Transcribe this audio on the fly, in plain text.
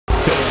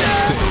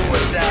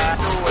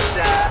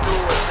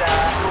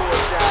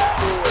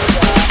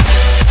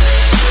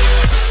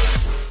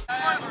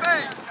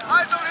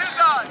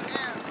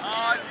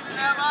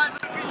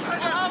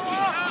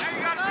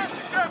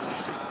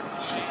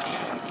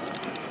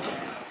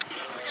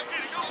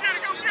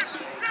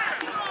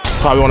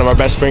probably one of our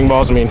best spring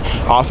balls. I mean,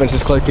 offense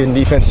is clicking,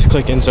 defense is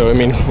clicking, so I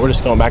mean, we're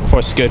just going back and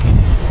forth. It's good.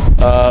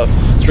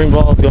 Spring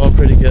ball is going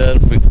pretty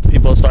good.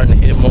 People are starting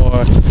to hit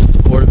more.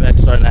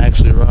 Quarterback's starting to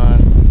actually run.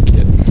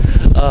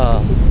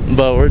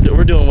 But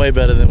we're doing way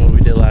better than what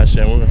we did last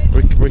year.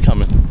 We're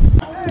coming.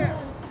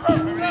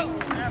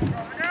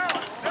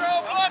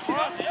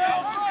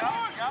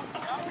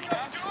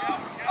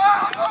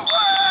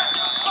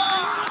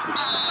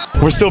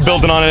 We're still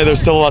building on it. There's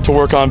still a lot to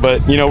work on,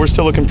 but you know, we're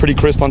still looking pretty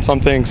crisp on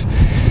some things.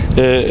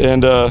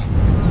 And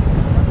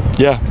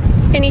yeah.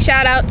 Any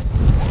shout outs?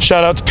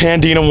 Shout out to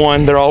Pandina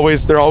 1. They're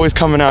always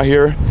coming out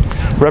here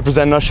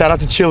representing us. Shout out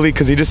to Chili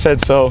because he just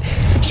said so.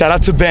 Shout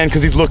out to Ben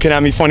because he's looking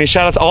at me funny.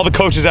 Shout out to all the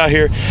coaches out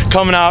here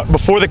coming out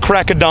before the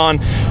crack of dawn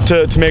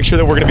to make sure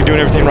that we're going to be doing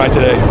everything right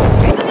today.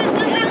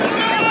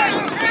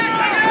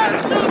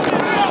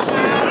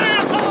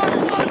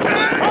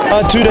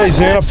 2 days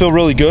in, I feel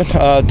really good.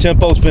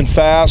 Tempo's been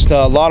fast.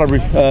 A lot of,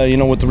 you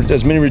know, with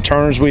as many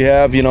returners we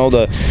have, you know,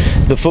 the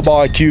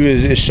football IQ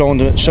is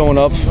showing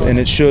up, and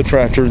it should for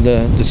after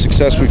the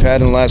success we've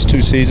had in the last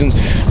 2 seasons.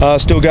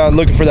 Still got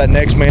looking for that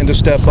next man to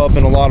step up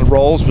in a lot of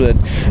roles, but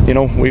you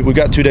know, we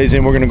got 2 days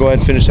in. We're going to go ahead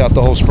and finish out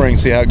the whole spring,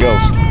 see how it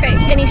goes. Great.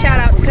 Any shout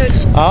outs,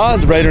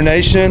 Coach? The Raider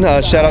Nation.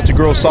 Shout out to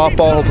girls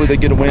softball. Hopefully they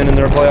get a win in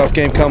their playoff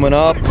game coming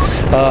up.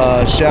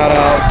 Shout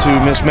out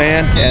to Miss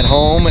Mann at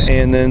home,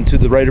 and then to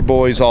the Raider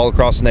boys all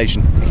across the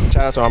nation.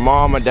 Shout out to my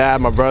mom, my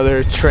dad, my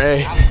brother,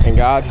 Trey, and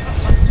God.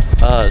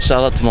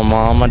 Shout out to my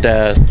mom, my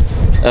dad,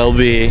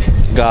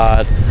 LB,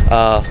 God,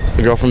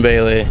 the girl from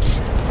Bailey,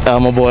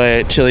 my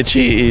boy Chili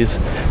Cheese,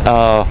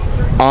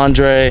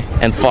 Andre,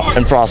 and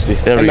Frosty.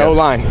 There we go. And the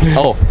O-line.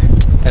 Oh,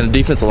 and the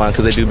defensive line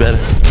because they do better.